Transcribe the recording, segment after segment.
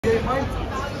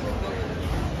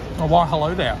Oh, well,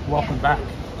 hello there. Welcome back.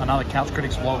 Another Couch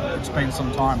Critics vlog. It's been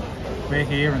some time. We're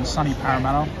here in sunny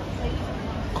Parramatta.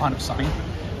 Kind of sunny.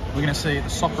 We're going to see the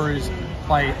Socceroos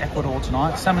play Ecuador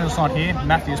tonight. Samuel's not here.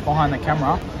 Matthew's behind the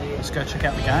camera. Let's go check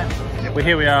out the game. Well,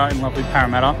 here we are in lovely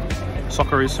Parramatta.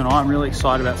 Socceroos tonight. I'm really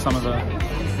excited about some of the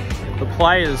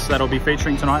players that'll be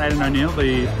featuring tonight. Aidan O'Neill,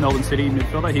 the Melbourne City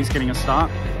midfielder, he's getting a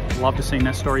start. Love to see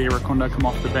Nestor Irakondo come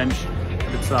off the bench.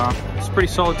 But it's a pretty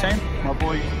solid team. My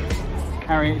boy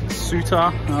Harry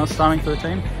Suter starting for the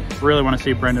team. Really want to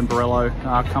see Brendan Borrello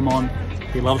come on.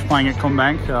 He loves playing at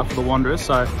Commbank for the Wanderers,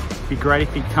 so it'd be great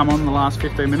if he'd come on the last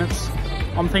 15 minutes.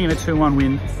 I'm thinking a 2-1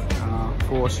 win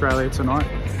for Australia tonight.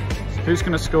 Who's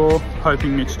going to score?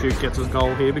 Hoping Mitch Duke gets his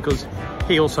goal here because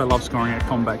he also loves scoring at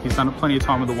Commbank. He's done it plenty of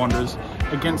time with the Wanderers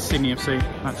against Sydney FC.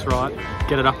 That's right.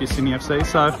 Get it up, your Sydney FC.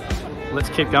 So let's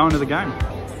keep going to the game.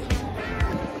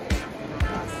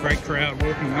 Great crowd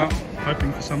walking up,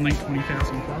 hoping for something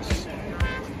 20,000 plus.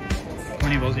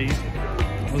 Plenty of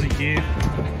Aussie gear.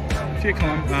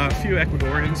 A few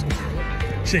Ecuadorians.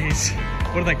 Jeez,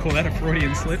 what do they call that? A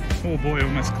Freudian slip? Oh boy, I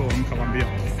almost called them Colombia.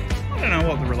 I don't know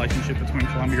what the relationship between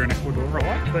Colombia and Ecuador are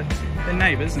like, but they're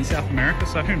neighbours in South America,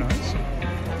 so who knows.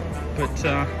 But,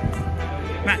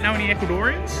 Matt, know any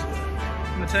Ecuadorians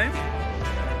on the team?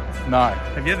 No.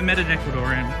 Have you ever met an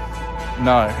Ecuadorian?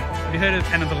 No. Have you heard of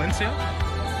Ana Valencia?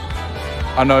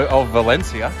 I know of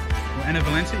Valencia. Well, Ana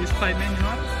Valencia has played Man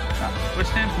United? No.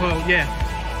 West Ham? Well, yeah.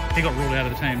 He got ruled out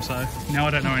of the team, so now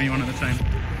I don't know anyone on the team.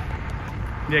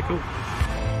 Yeah, cool.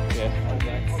 Yeah,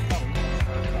 okay.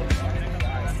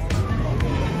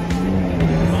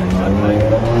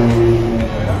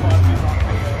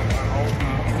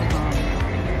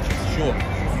 Sure.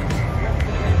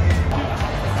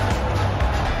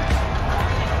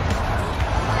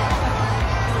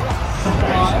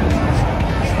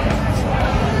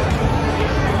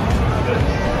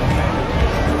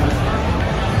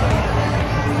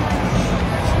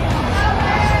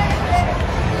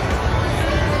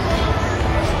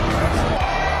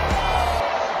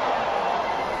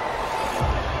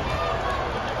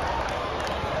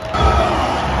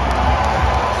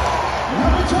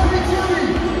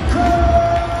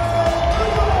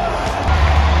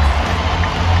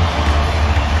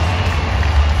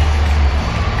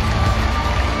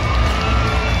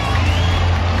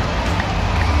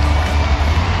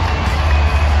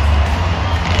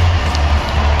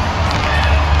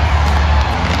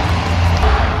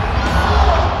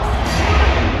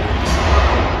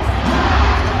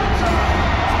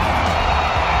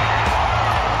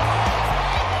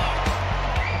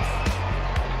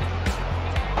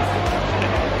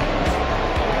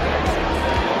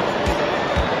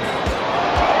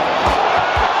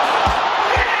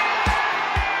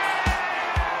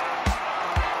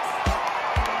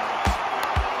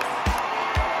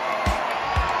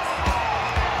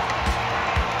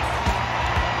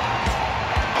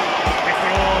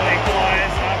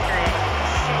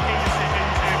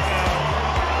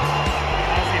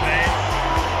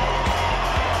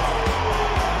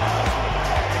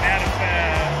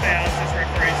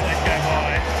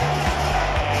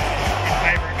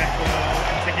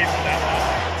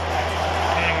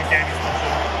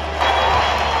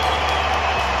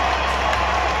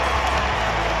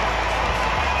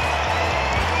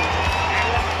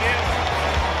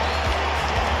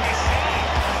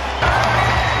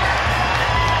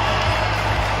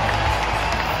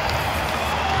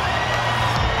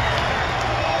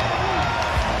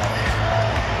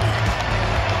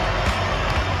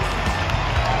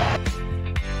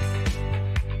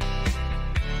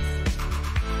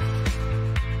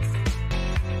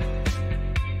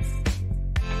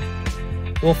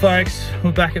 Well folks,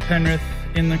 we're back at Penrith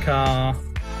in the car,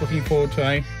 looking forward to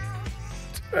a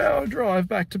 2-hour drive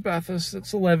back to Bathurst. It's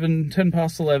 10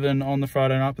 past 11 on the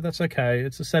Friday night, but that's okay.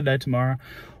 It's a Saturday tomorrow.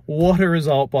 What a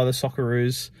result by the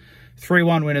Socceroos.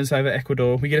 3-1 winners over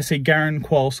Ecuador. We get to see Garen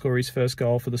Quoll score his first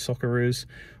goal for the Socceroos.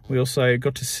 We also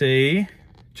got to see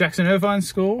Jackson Irvine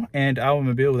score and Alvin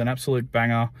Mobile with an absolute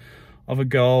banger of a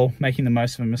goal, making the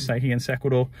most of a mistake against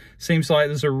Ecuador. Seems like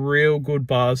there's a real good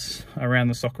buzz around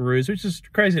the Socceroos, which is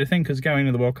crazy to think because going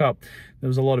into the World Cup, there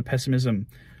was a lot of pessimism.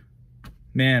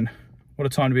 Man, what a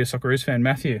time to be a Socceroos fan.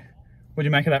 Matthew, what do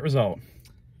you make of that result?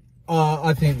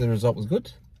 I think the result was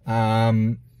good.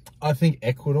 I think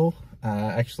Ecuador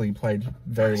actually played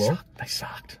very well. They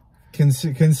sucked.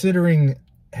 Considering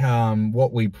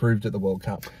what we proved at the World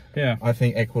Cup, yeah, I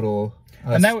think Ecuador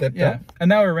and they stepped up.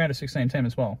 And they were around a 16 team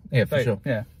as well. Yeah, for sure.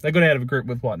 Yeah, they got out of a group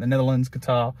with what? The Netherlands,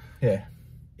 Qatar. Yeah.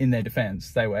 In their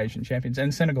defence, they were Asian champions,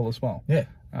 and Senegal as well. Yeah.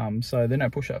 So they're no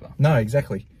pushover. No,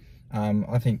 exactly.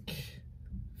 I think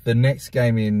the next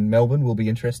game in Melbourne will be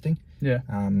interesting. Yeah.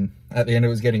 At the end, it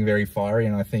was getting very fiery,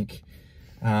 and I think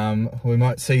we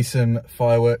might see some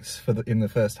fireworks in the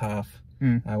first half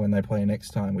when they play next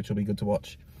time, which will be good to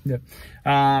watch. Yep.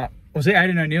 Was it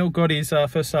Aidan O'Neill got his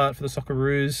first start for the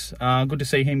Socceroos? Good to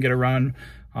see him get a run.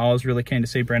 I was really keen to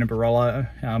see Brandon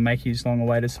Barolo make his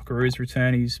long-awaited Socceroos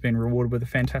return. He's been rewarded with a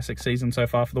fantastic season so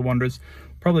far for the Wanderers.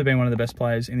 Probably been one of the best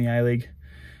players in the A-League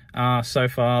so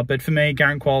far. But for me,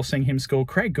 Garrett Quayle, seeing him score.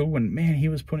 Craig Goodwin, man, he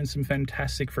was putting some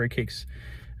fantastic free kicks.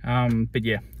 But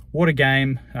yeah, what a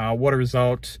game, what a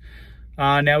result.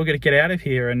 Now we're going to get out of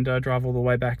here and drive all the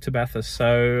way back to Bathurst.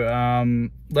 So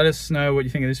let us know what you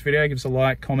think of this video. Give us a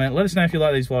like, comment. Let us know if you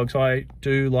like these vlogs. I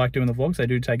do like doing the vlogs. They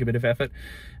do take a bit of effort.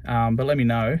 But let me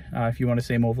know if you want to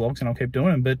see more vlogs, and I'll keep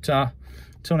doing them. But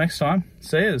till next time,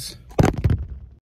 see yous.